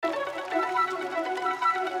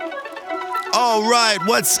All right,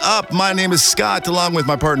 what's up? My name is Scott, along with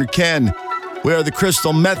my partner Ken. We are the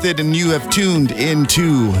Crystal Method, and you have tuned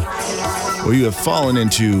into, or you have fallen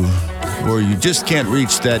into, or you just can't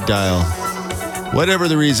reach that dial. Whatever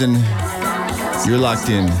the reason, you're locked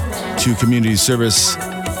in to community service.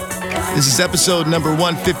 This is episode number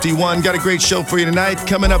 151. Got a great show for you tonight.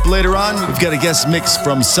 Coming up later on, we've got a guest mix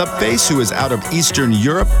from Subface, who is out of Eastern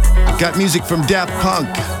Europe. Got music from Daft Punk,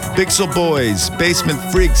 Pixel Boys, Basement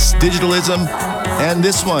Freaks, Digitalism, and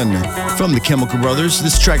this one from the Chemical Brothers.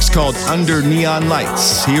 This track's called Under Neon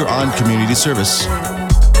Lights, here on Community Service.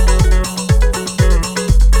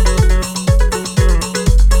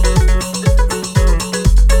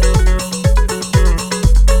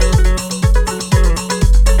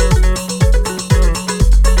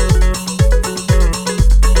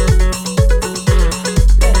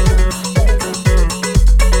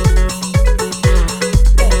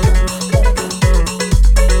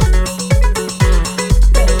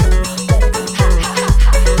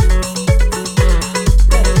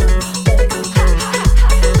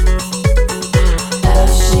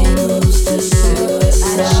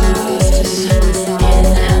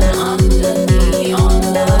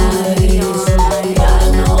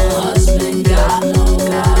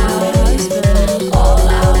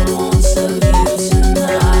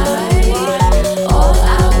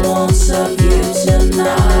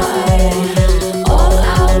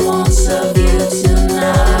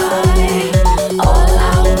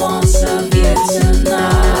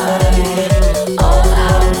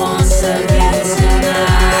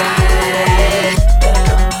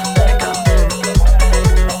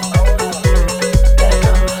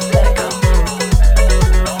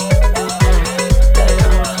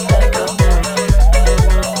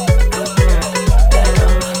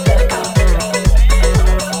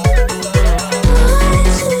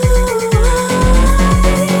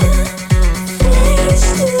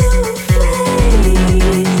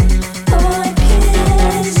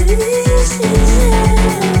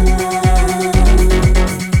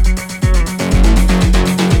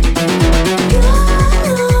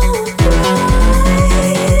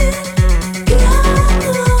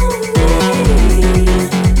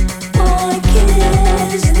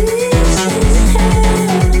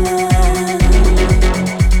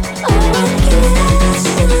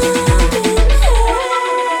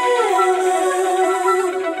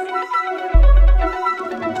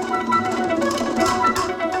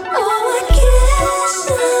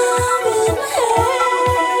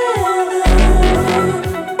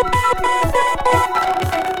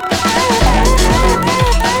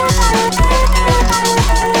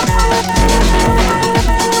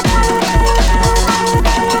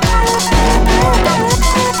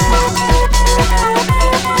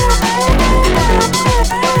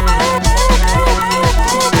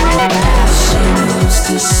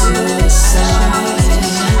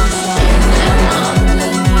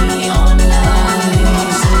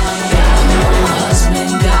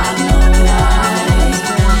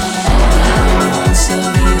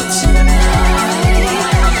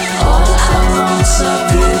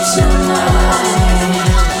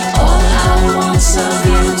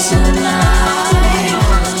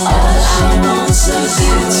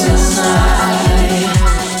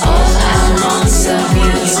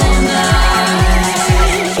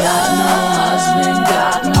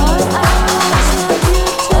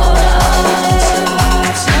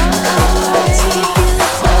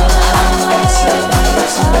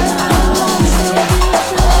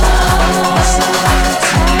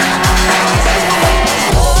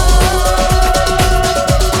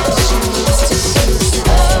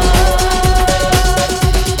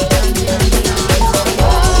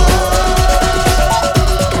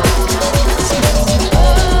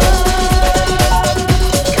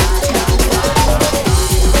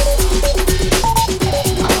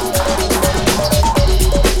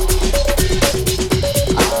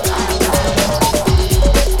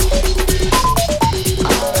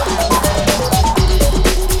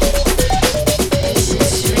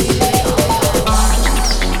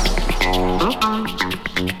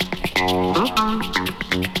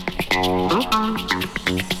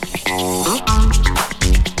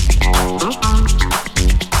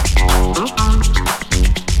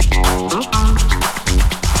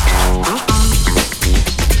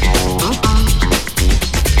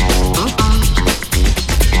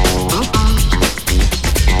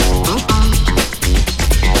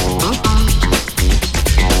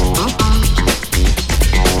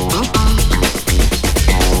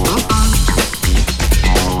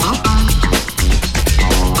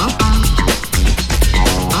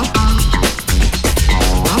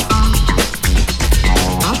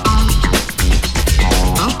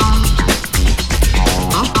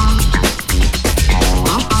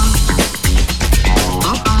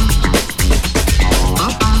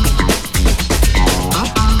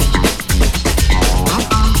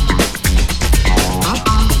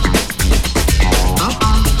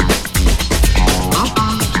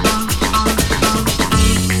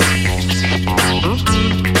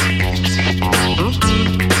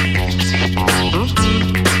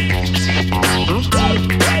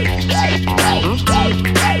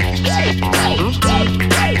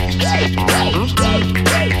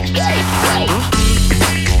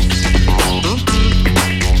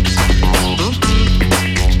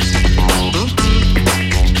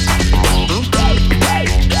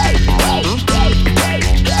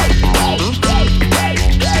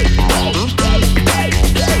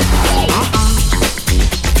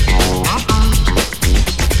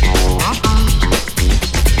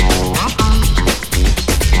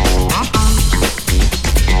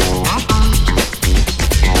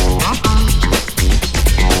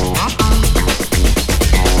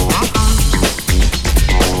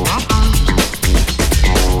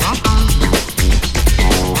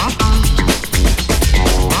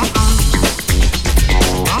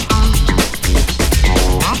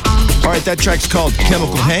 right, that track's called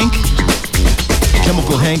Chemical Hank.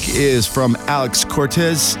 Chemical Hank is from Alex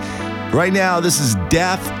Cortez. Right now, this is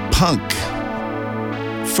Daft Punk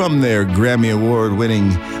from their Grammy Award-winning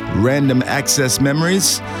Random Access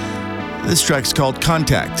Memories. This track's called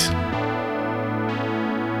Contact.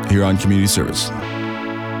 Here on Community Service.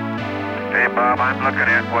 Hey, Bob, I'm looking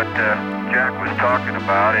at what Jack was talking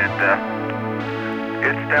about, and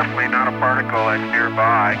it's definitely not a particle that's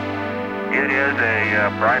nearby. It is a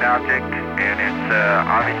bright object, and it's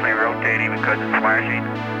obviously rotating because it's flashing.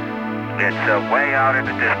 It's way out in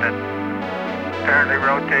the distance, apparently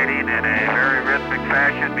rotating in a very rhythmic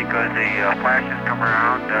fashion because the flashes come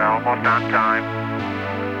around almost on time.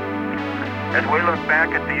 As we look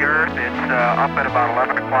back at the Earth, it's up at about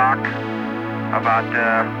 11 o'clock, about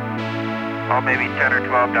maybe 10 or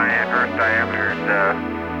 12 Earth diameters.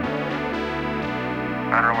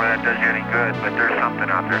 I don't know whether that does you any good, but there's something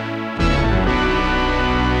out there.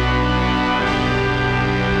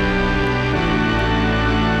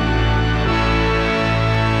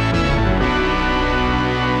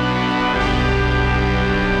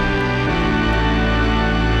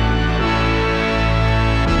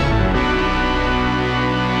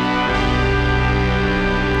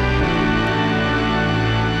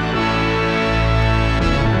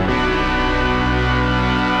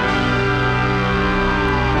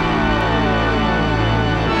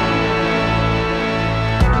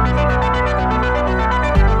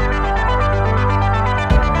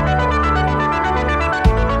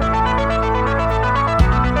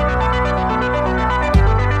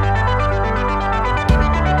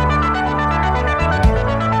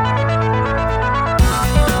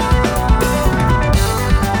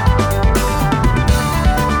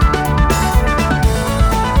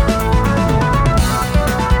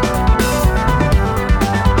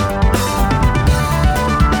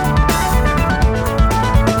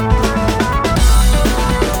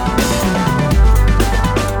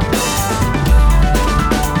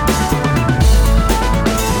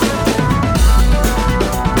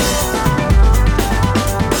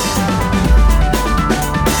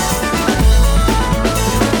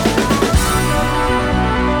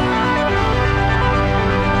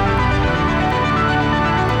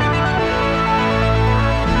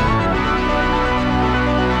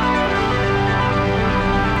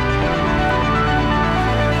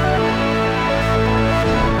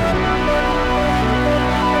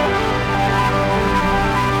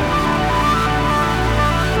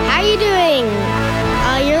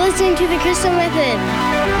 To the Crystal Method.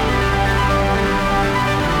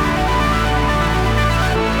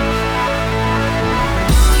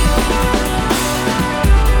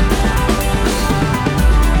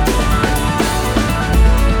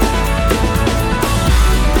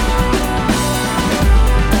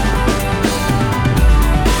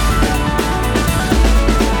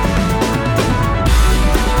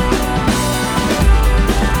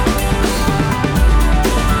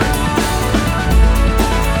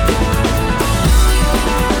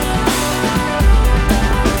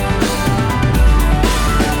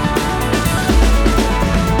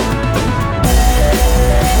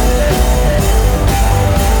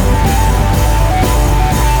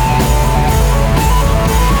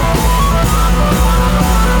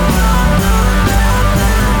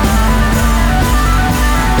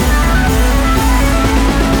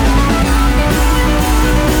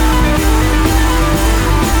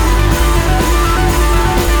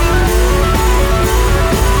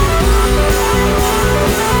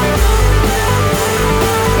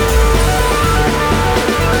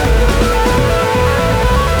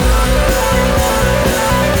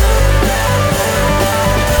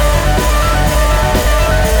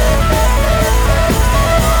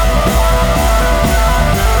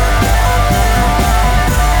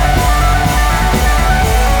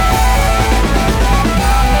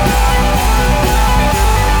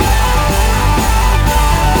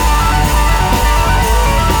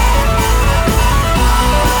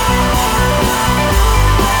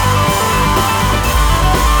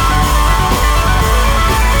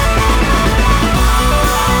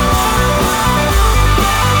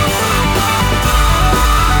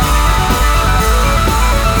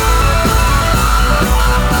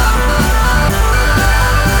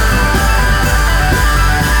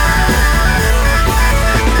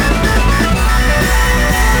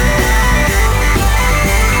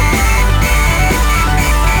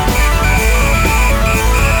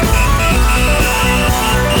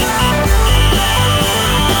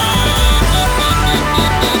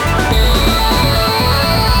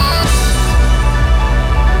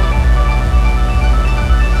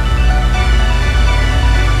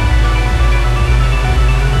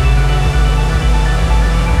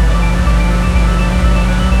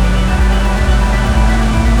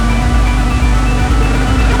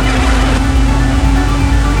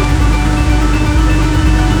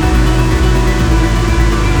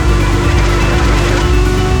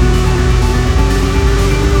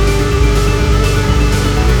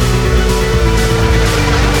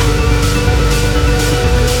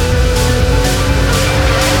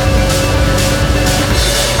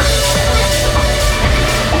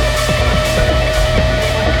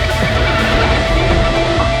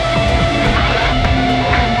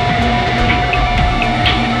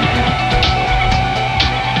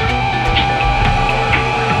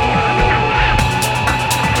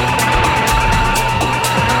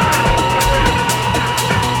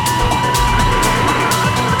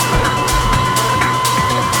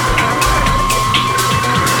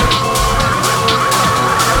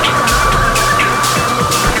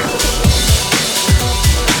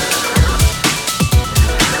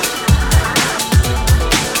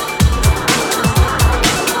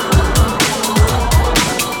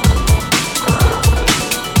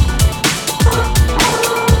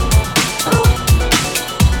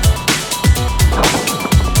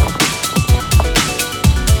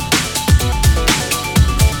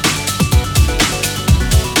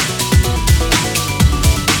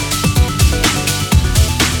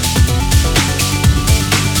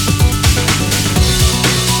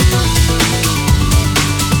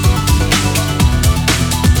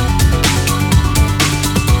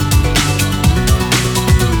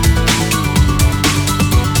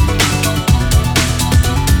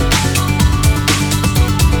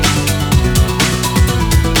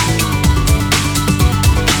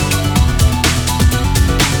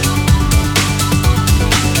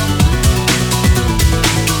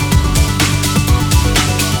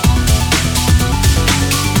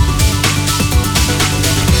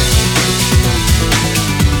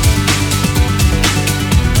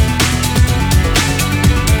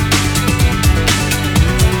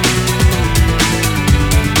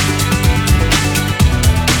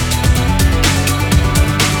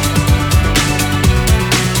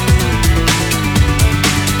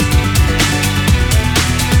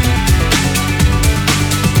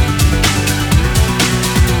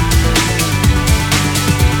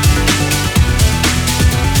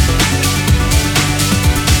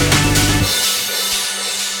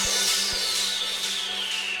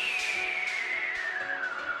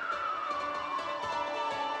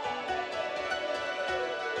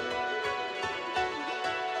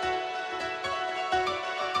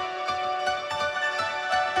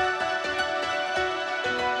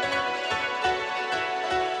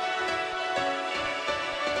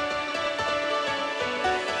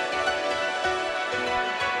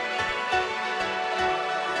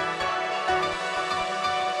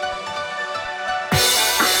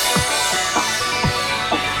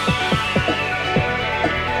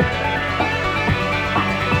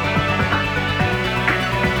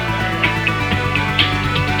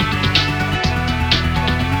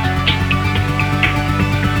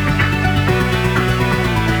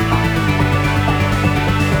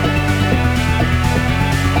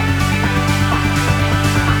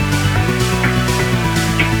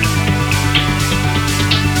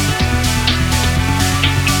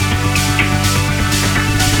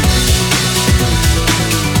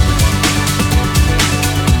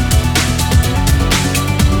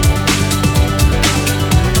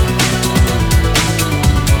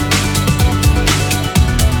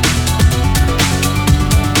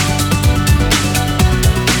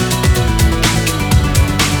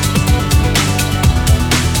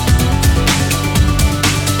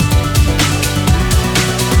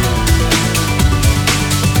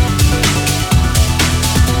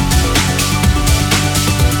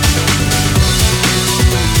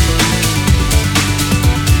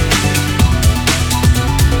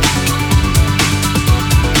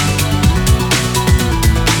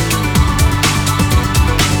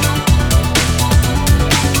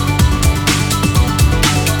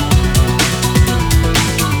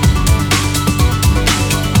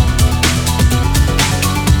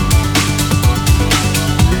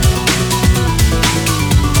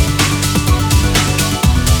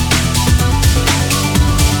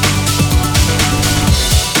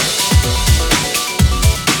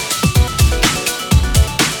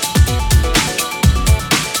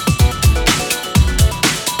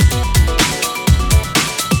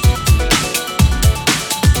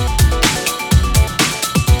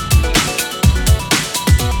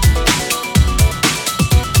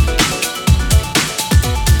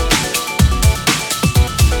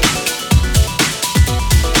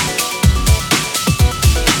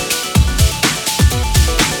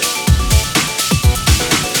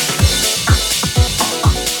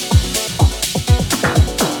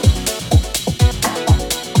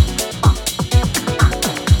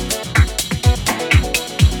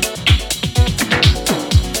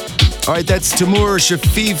 All right, that's Timur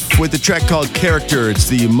Shafif with the track called Character. It's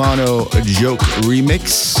the Mono Joke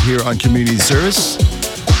remix here on Community Service.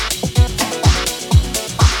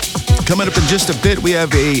 Coming up in just a bit, we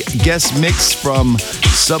have a guest mix from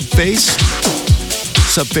Subface.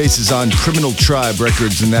 Subface is on Criminal Tribe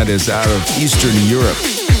Records, and that is out of Eastern Europe.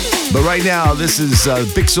 But right now, this is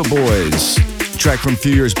Pixel Boys, a track from a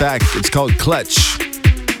few years back. It's called Clutch,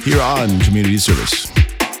 here on Community Service.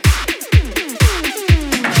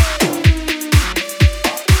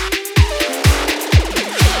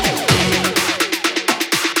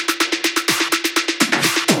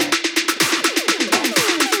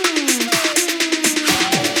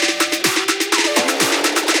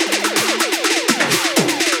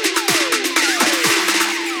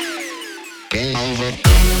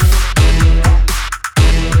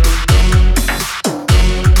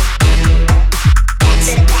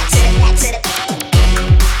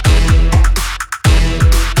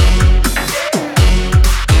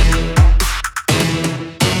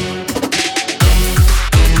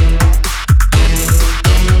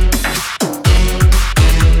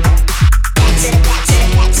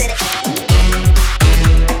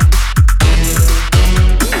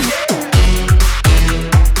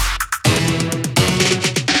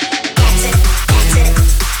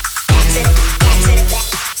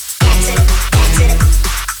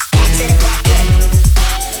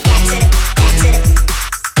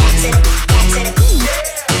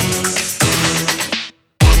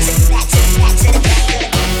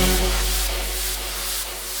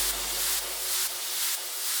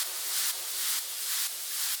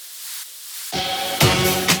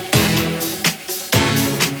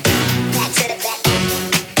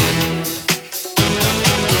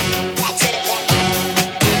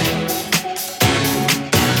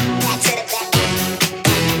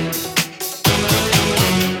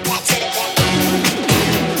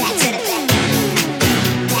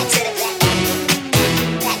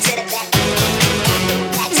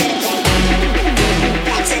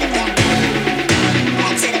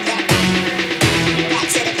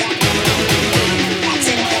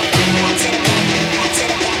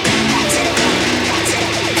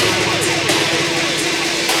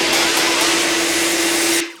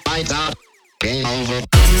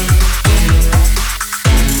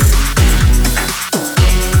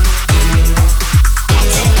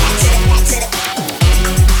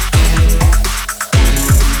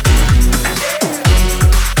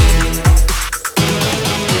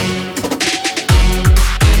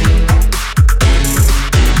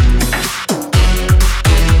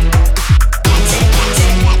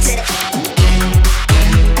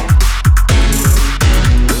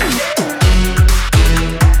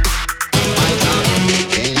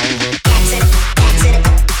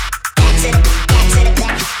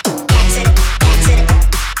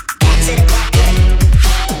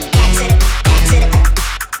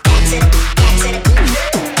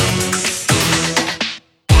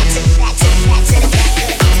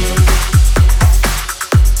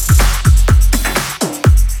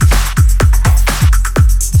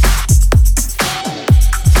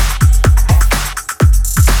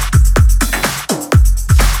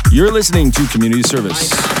 You're listening to Community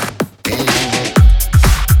Service.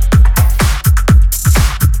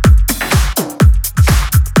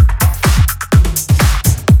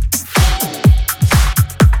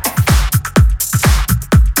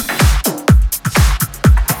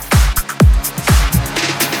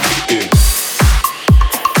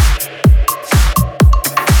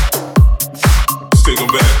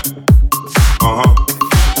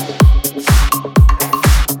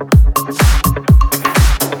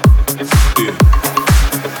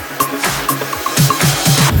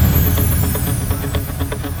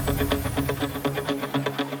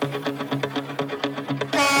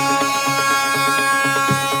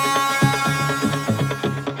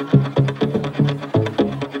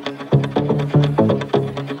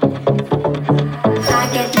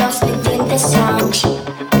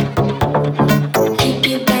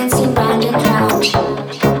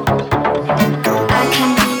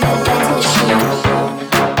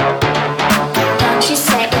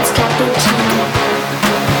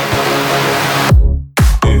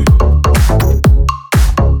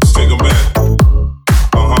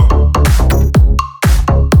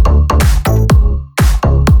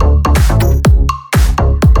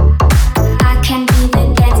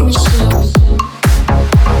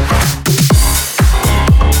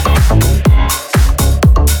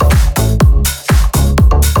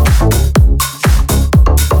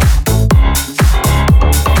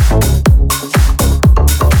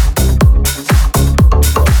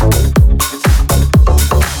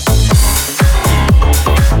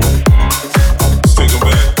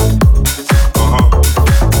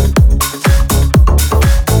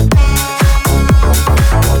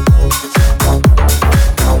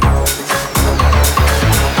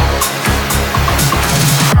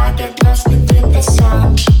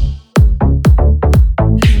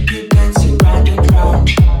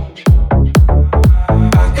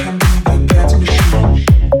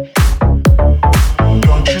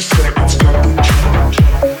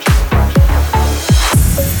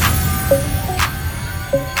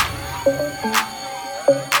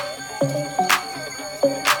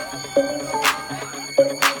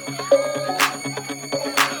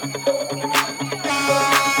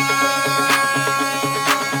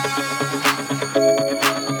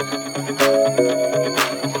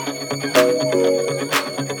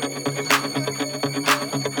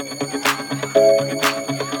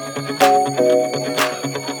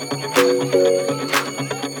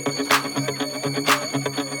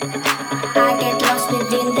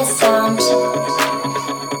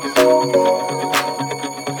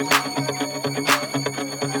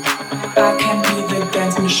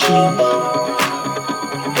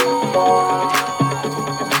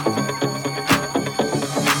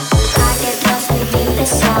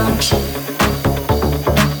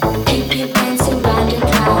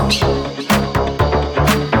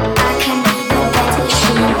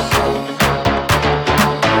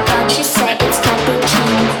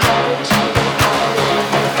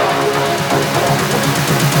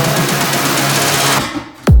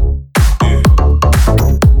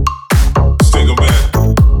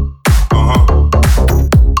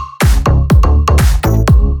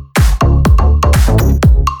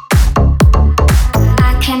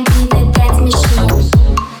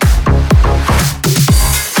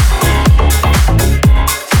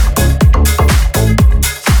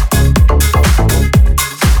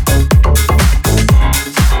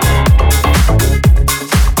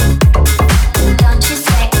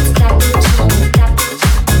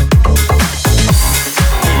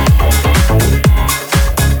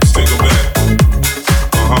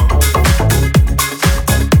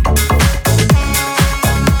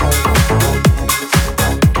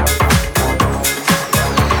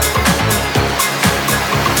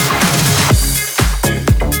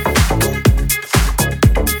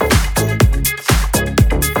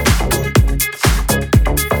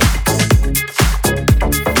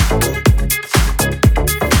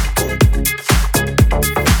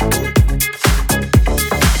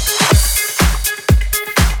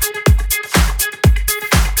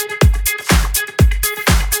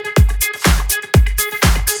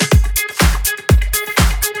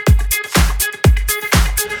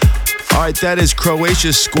 That is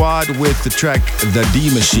Croatia Squad with the track The D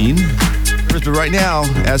Machine. But right now,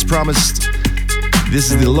 as promised,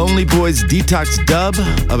 this is the Lonely Boys Detox dub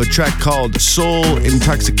of a track called Soul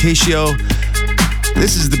Intoxicatio.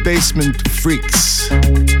 This is the Basement Freaks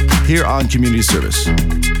here on Community Service. Soul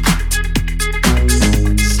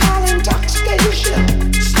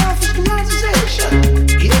intoxication, self-victimization.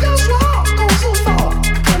 He goes wrong, goes so far,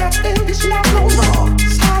 and I think it's not no more.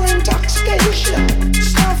 Soul intoxication.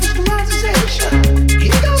 He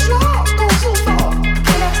goes wrong, goes so far,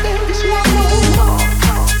 and I think it's not no more.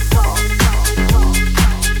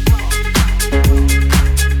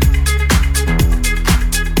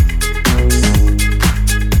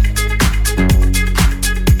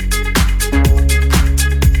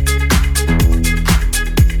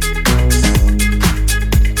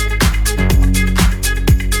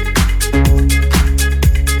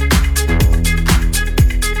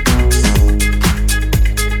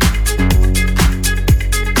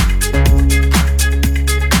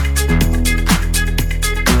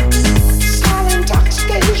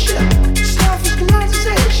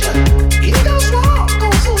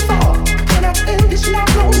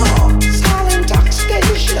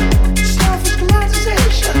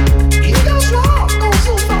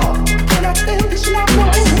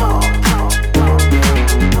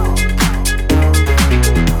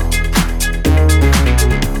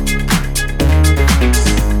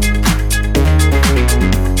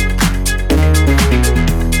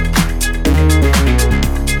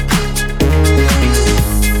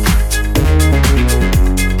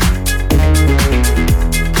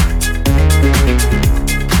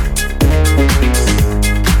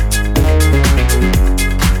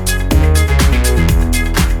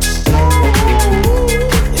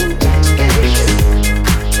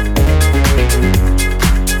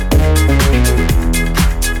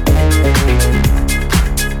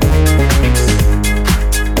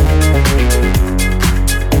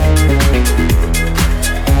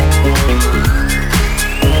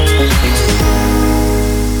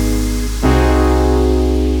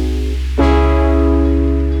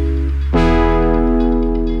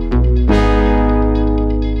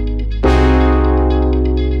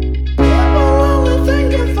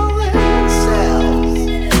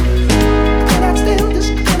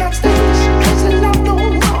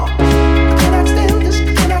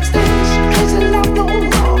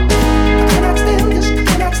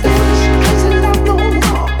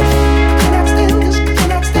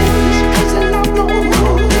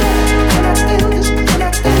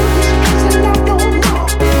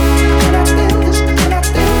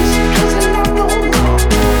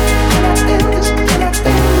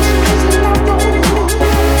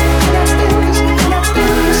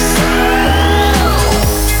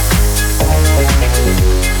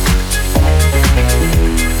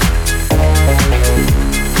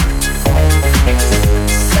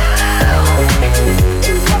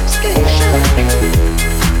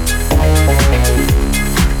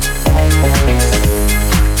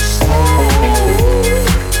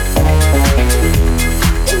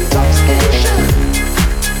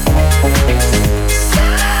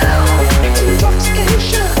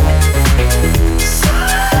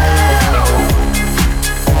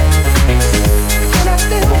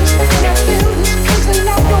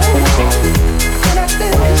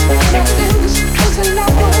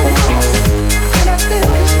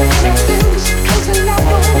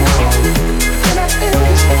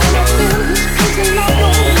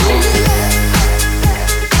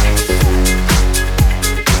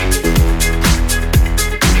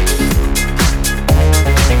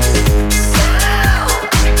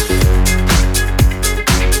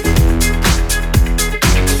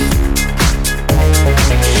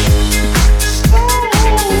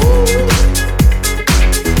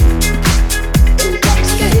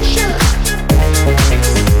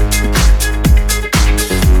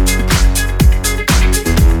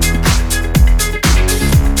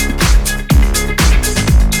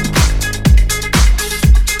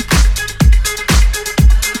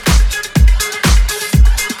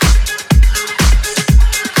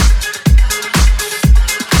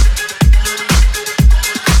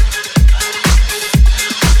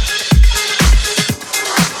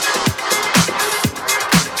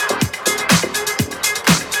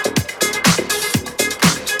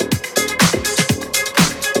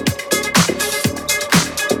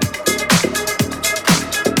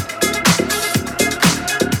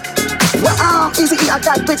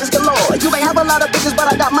 got bitches galore. You may have a lot of bitches,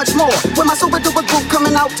 but I got much more. With my super duper group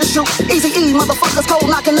coming out to shoot. Easy E, motherfuckers cold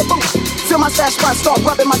knocking the boot. Feel my stash spot, start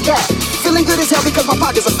rubbing my cat. Feeling good as hell because my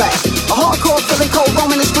pockets are fat. A hardcore feeling cold,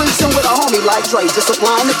 roaming the streets, and with a homie like Dre, just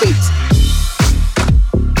supplying the beats.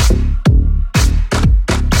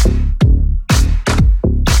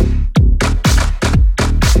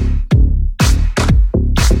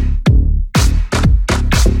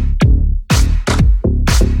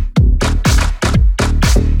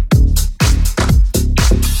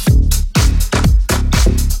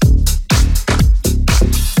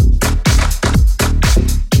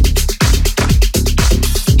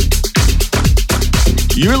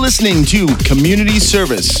 You're listening to Community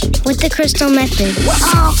Service with the Crystal Method. Well,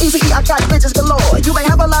 I'm easy, I got bitches galore. You may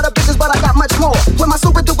have a lot of bitches, but I got much more. With my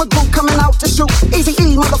super duper group coming out to shoot. Easy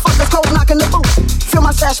E, motherfuckers cold knocking the boot. Feel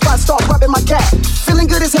my stash spot, start rubbing my cat. Feeling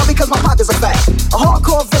good as hell because my pockets are fat. A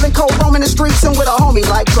hardcore feeling cold, roaming the streets, and with a homie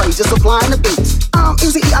like Dre, just supplying the beats. I'm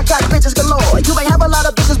easy, I got bitches galore. You may have a lot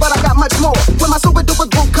of bitches, but I got much more. With my super duper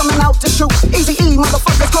group coming out to shoot. Easy E,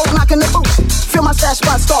 motherfuckers cold knocking the boot. Feel my stash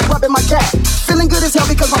spot, start rubbing my cat. Feeling good as hell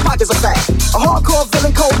because my pockets are fat. A hardcore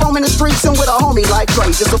feeling cold, roaming the streets, and with a homie like Dre,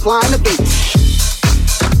 just supplying the beats.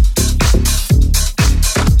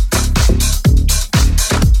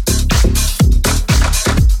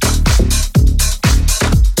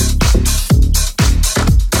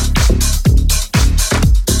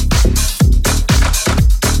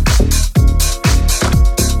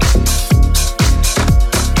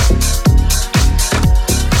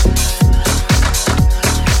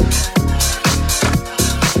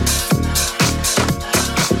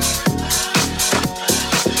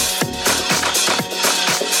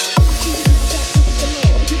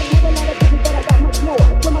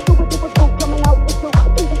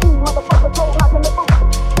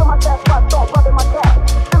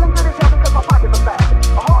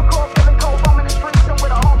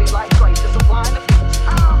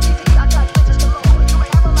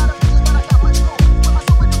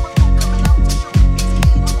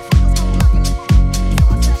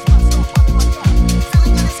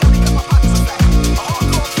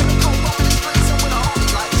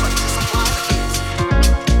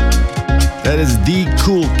 That is The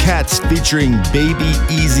Cool Cats featuring Baby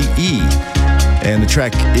Eazy-E, and the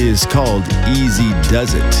track is called Easy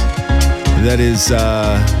Does It. That is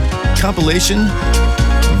a compilation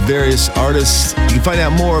of various artists. You can find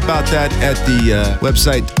out more about that at the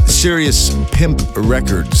website Serious Pimp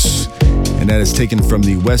Records, and that is taken from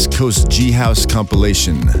the West Coast G House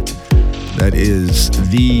compilation. That is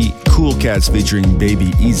The Cool Cats featuring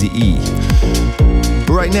Baby Eazy-E.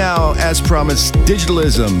 But right now, as promised,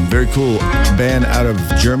 Digitalism, very cool band out of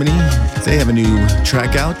Germany. They have a new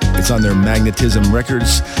track out. It's on their Magnetism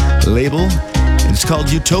Records label, and it's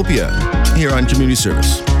called Utopia, here on Community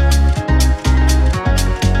Service.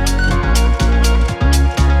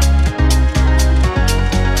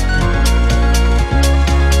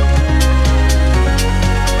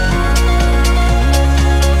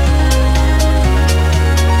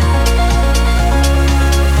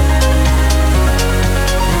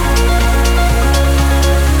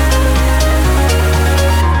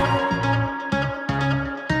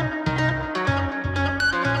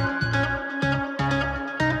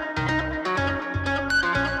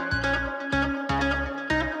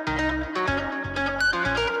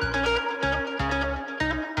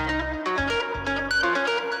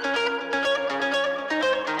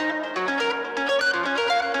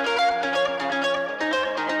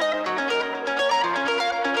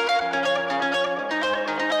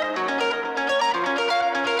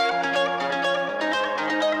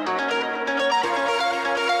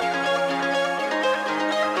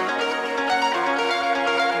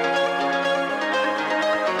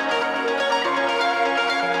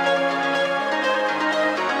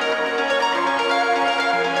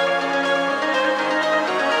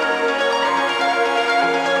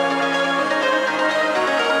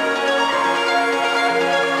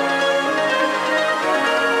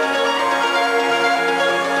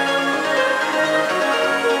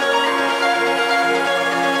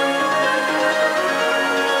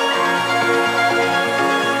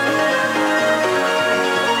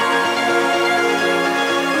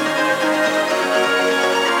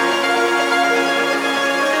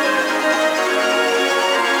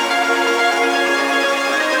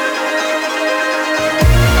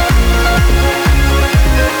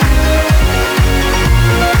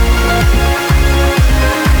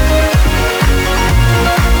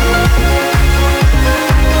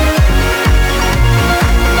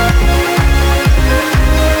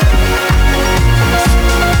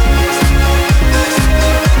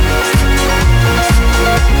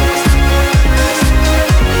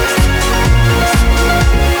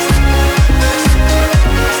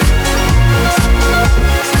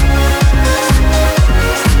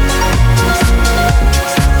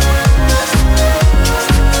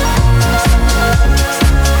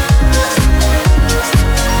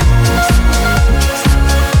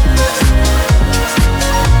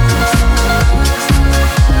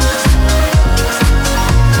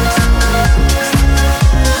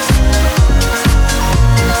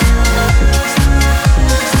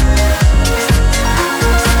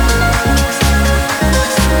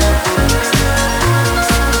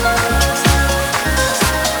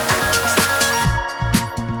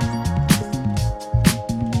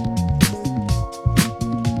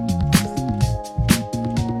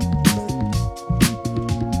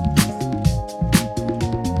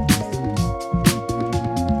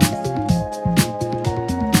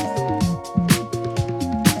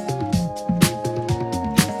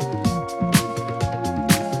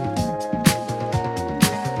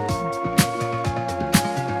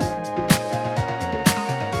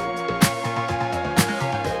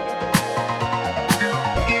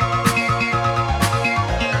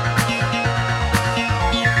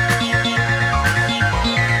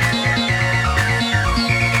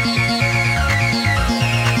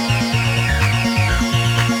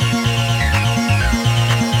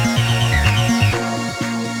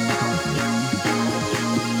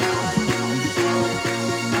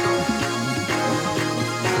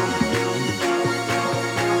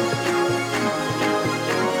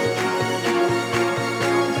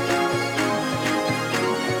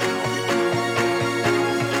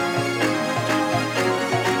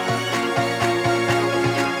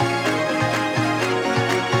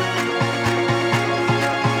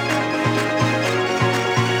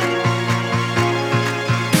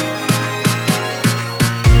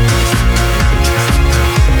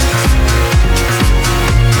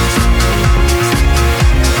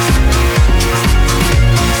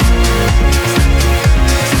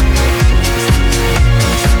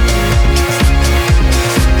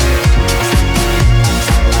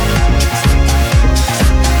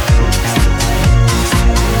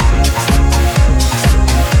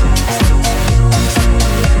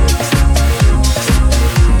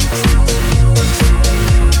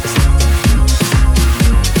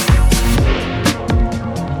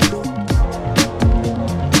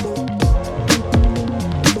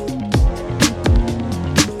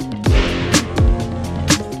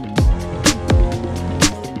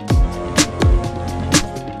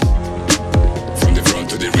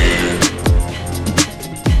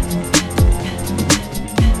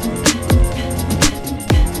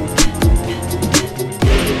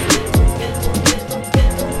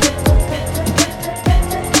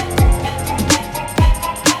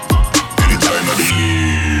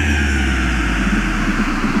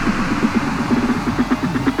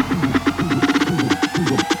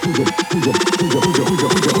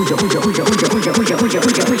 Push up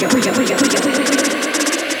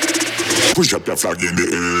that flag in the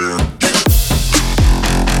air.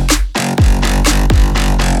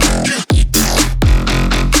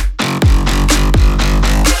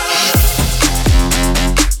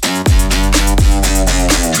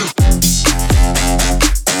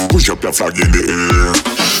 Push up that flag in the air.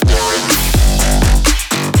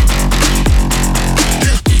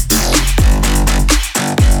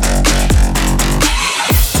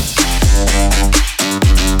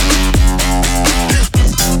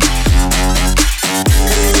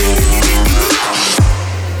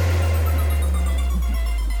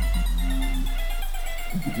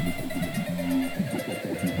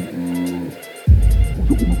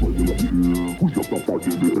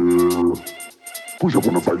 Push up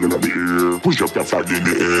on the flag in the air. Push up that flag in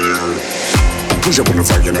the air. Push up on the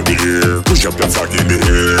flag in the air. Push up that flag in the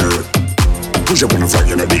air. Push up on the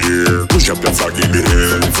flag in the air. Push up that flag in the air.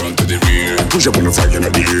 From the front to the rear. Push up on the flag in the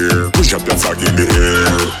air. Push up that flag in the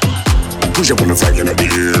air. Push up on the flag in the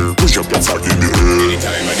air. Push up that flag in the air. Any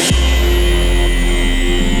time of the year.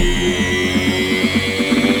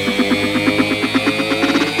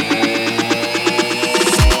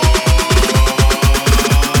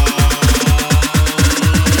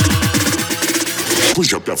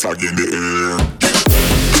 Push up that flag in the air.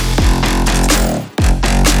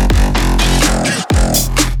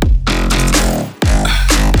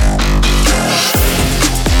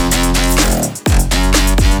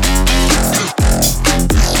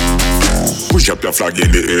 Push up that flag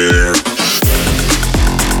in the air.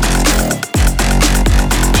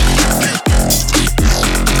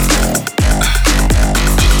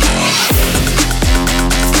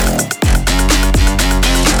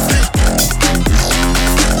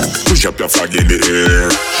 Push up that flag in the air.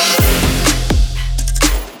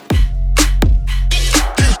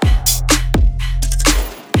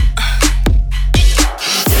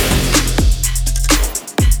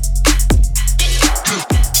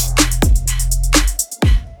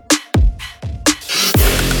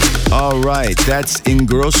 All right, that's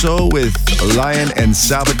Ingrosso with Lion and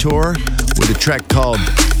Salvatore with a track called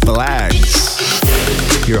Flags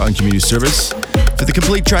here on Community Service. For the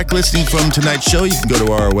complete track listing from tonight's show, you can go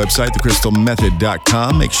to our website,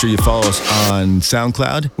 thecrystalmethod.com. Make sure you follow us on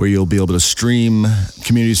SoundCloud, where you'll be able to stream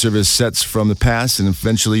Community Service sets from the past, and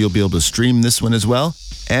eventually you'll be able to stream this one as well.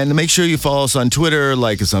 And make sure you follow us on Twitter,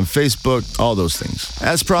 like us on Facebook, all those things.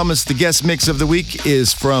 As promised, the guest mix of the week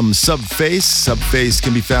is from Subface. Subface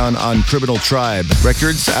can be found on Criminal Tribe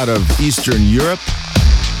Records out of Eastern Europe.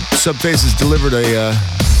 Subface has delivered a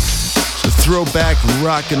throwback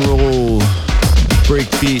rock and roll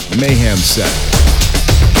breakbeat mayhem set.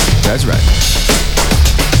 That's right.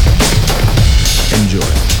 Enjoy.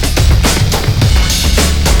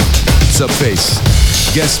 Subface,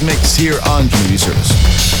 guest mix here on Community Service.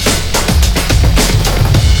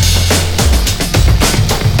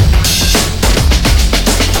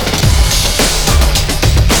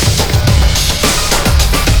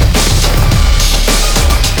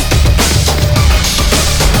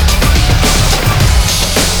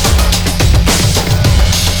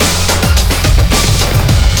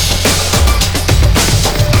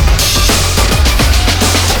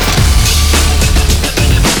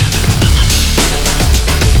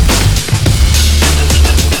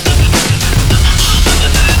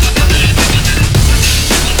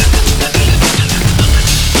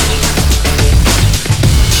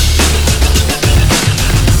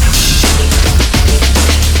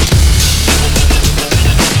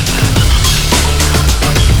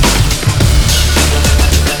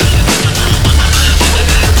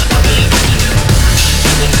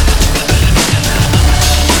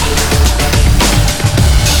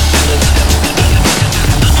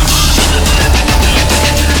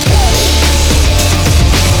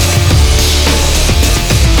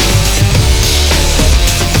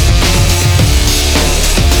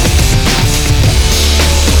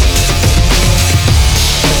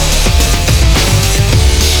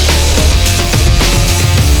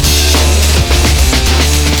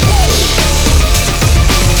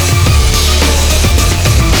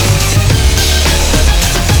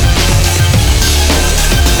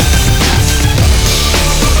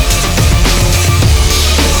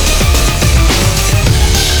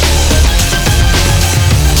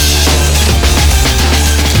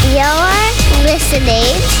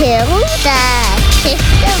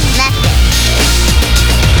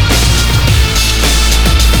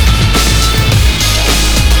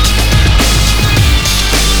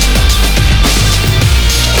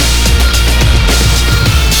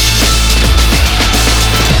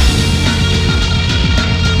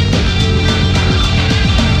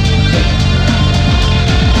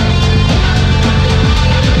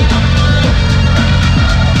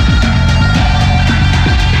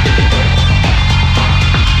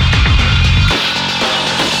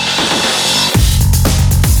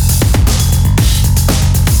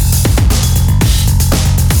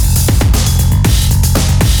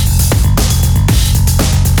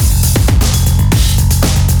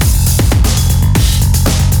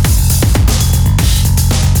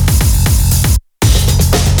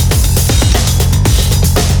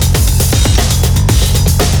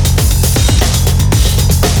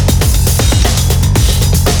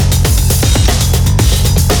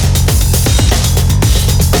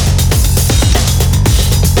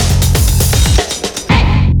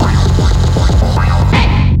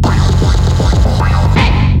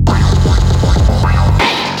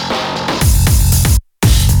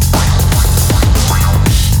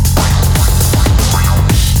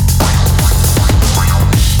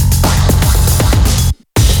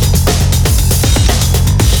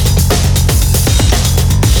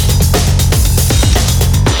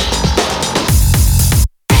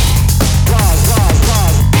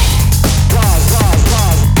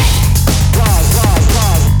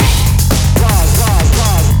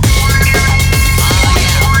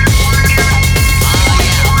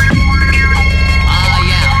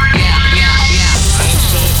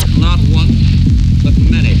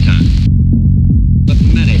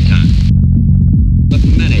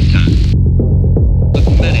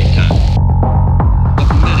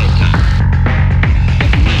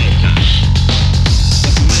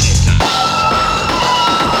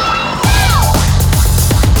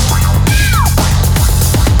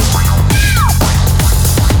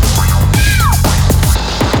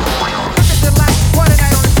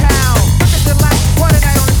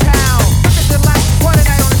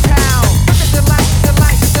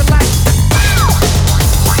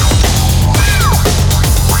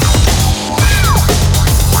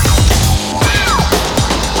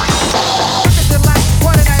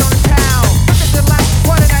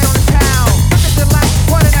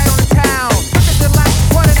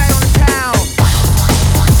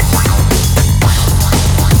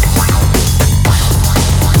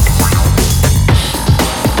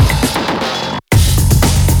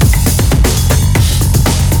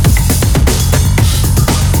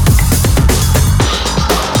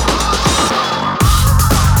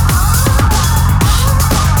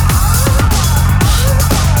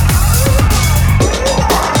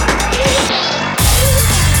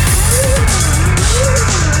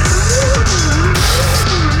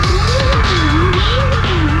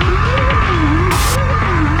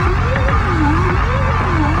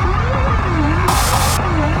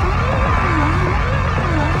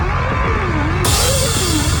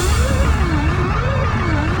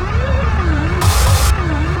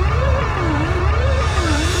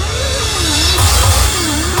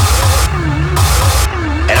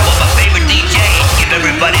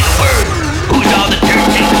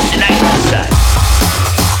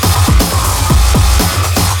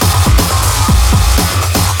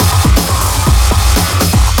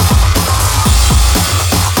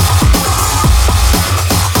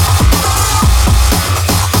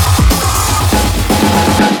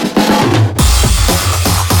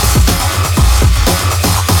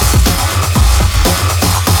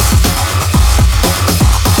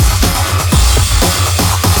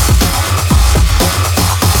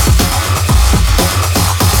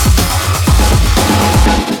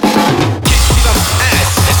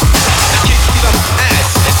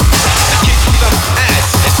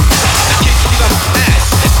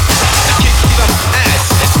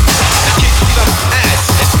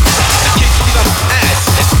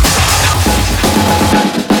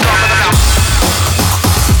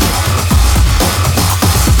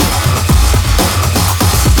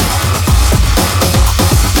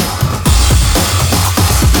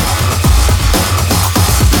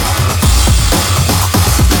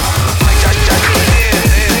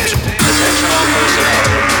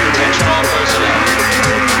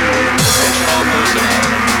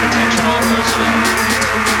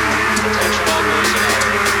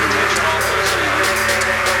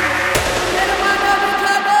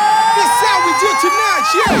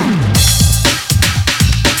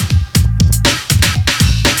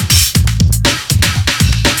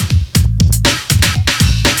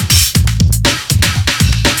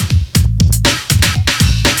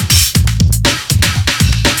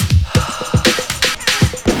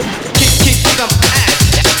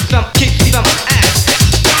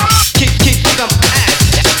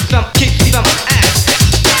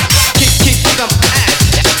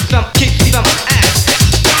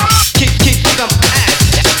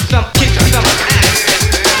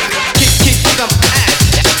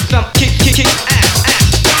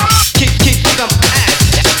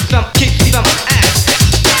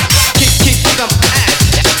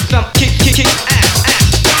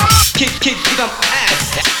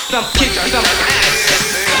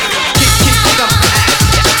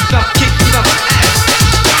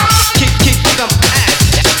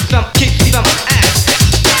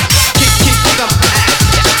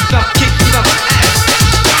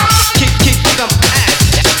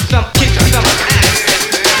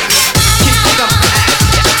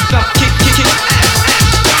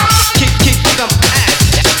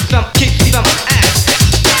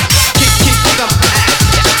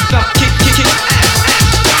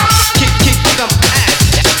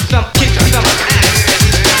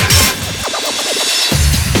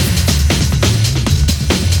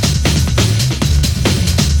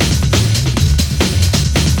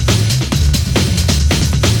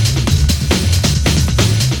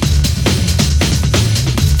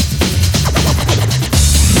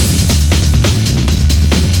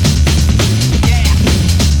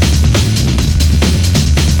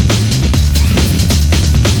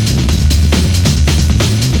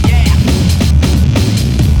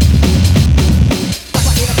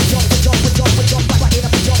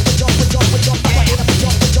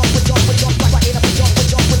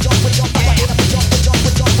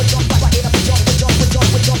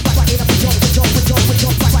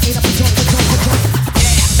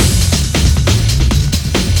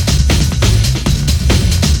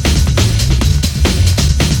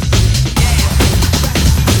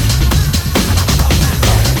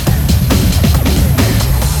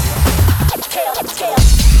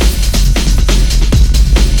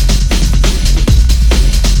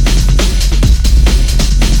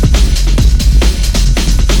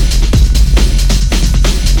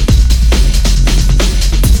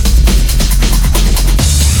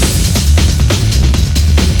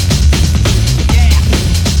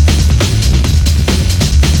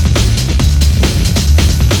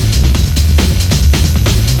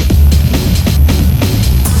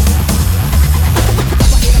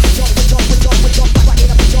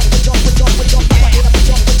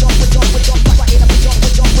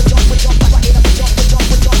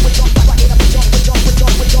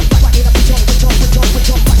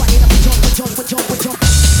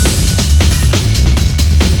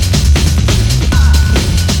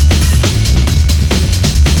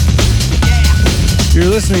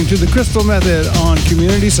 listening to The Crystal Method on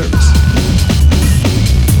Community Service.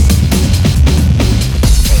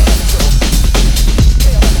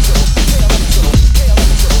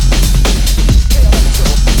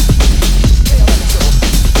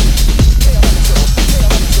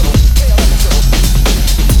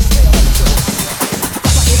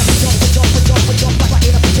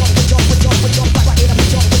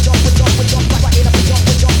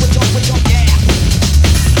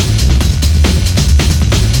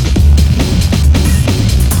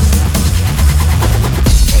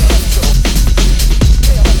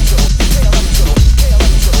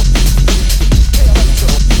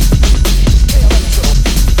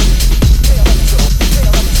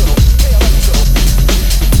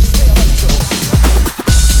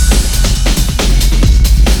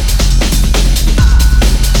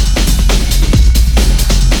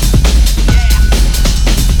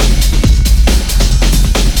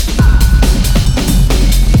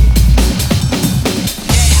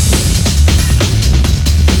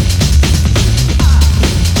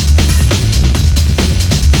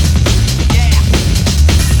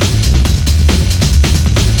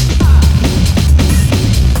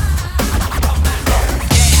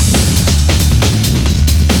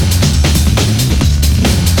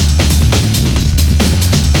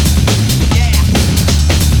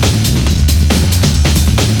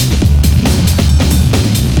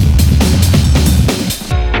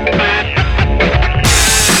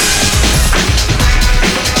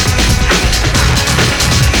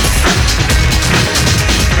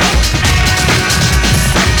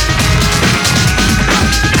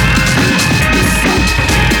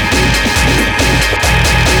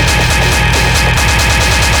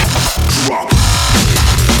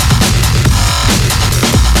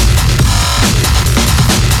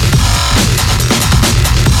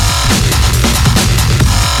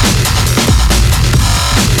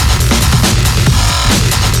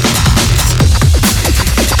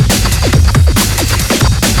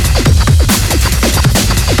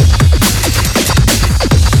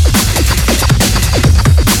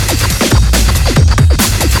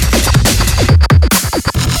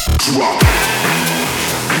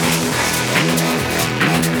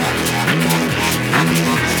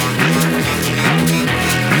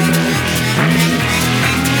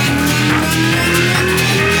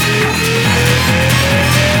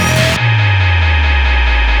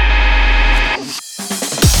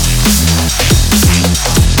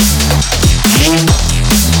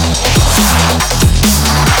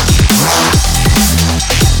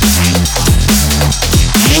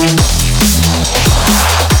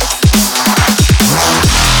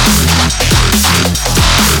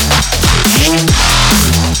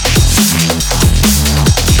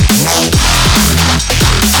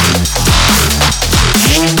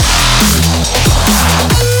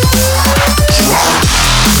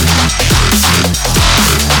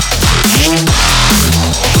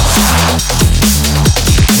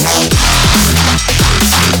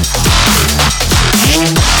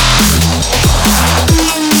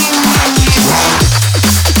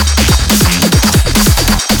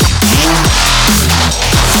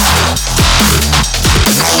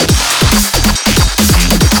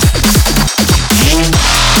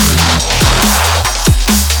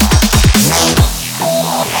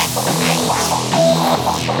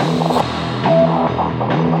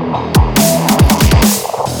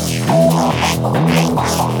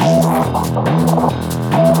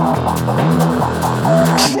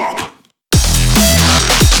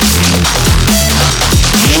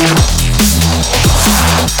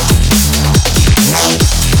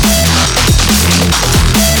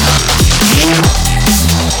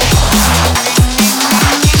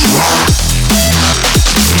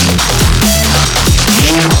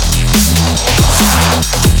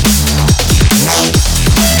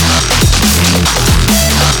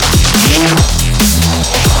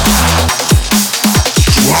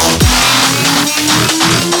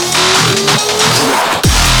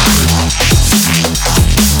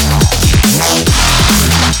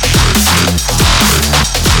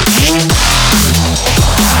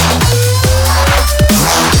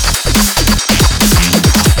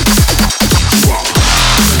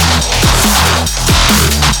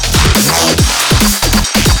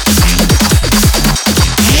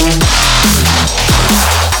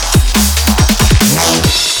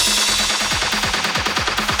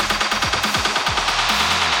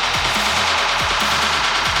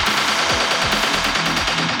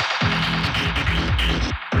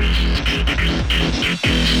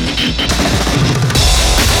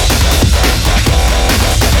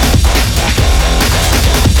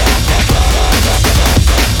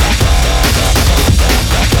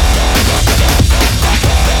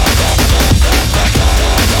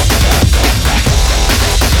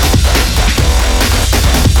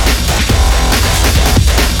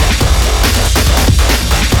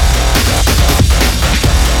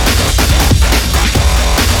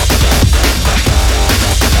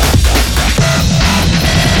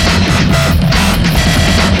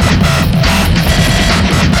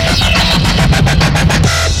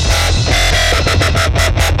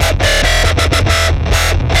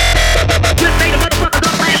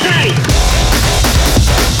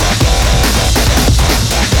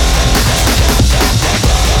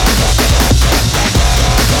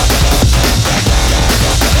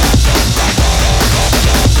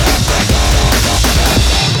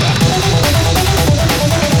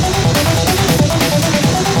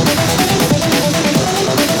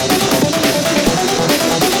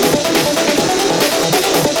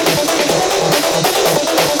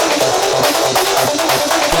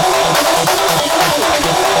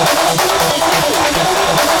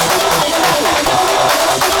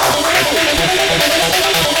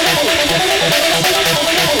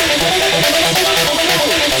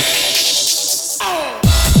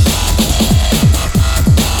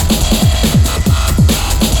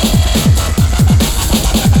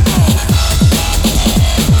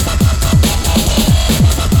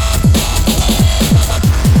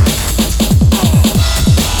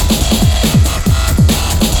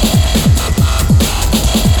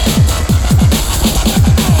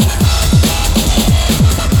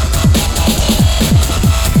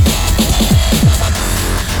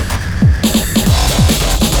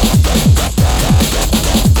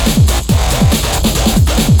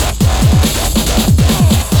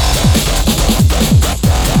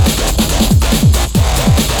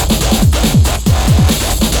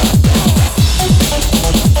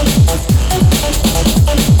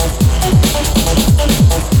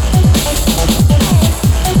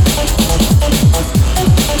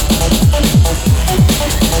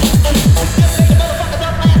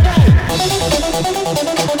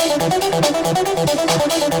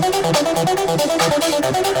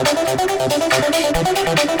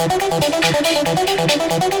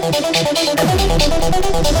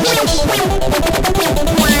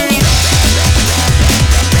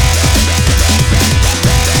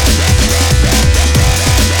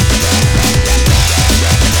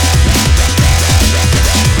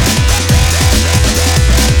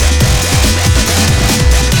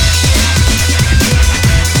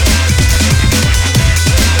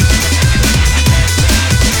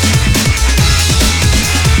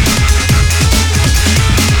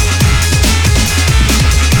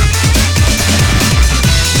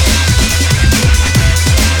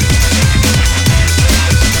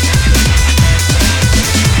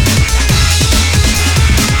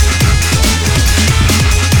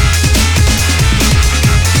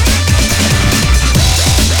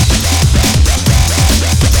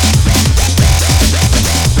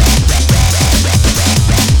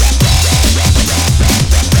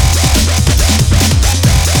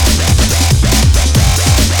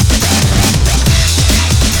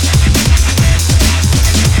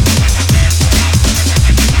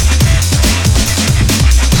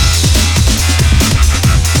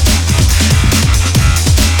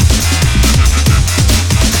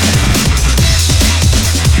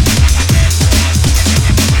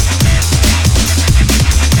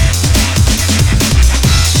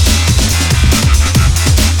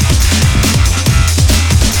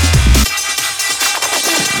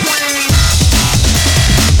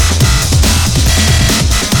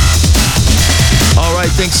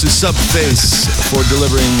 Thanks to Subface for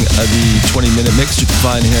delivering the 20-minute mix. You can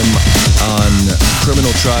find him on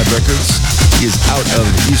Criminal Tribe Records. He is out of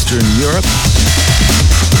Eastern Europe.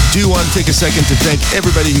 Do want to take a second to thank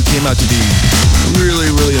everybody who came out to the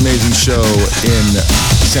really, really amazing show in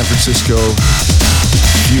San Francisco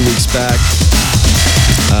a few weeks back.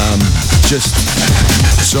 Just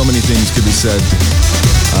so many things could be said.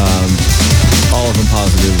 All of them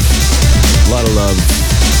positive. A lot of love.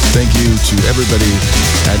 Thank you to everybody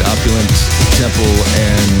at Opulent Temple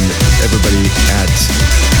and everybody at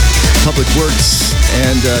Public Works.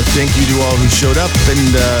 And thank you to all who showed up and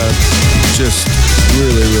just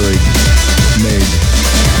really, really made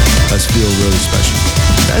us feel really special.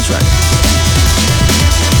 That's right.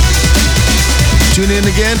 Tune in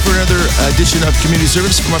again for another edition of Community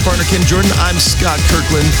Service. For my partner Ken Jordan, I'm Scott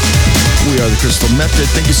Kirkland. We are the Crystal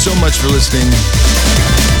Method. Thank you so much for listening.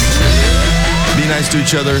 Be nice to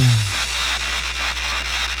each other.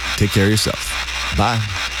 Take care of yourself. Bye.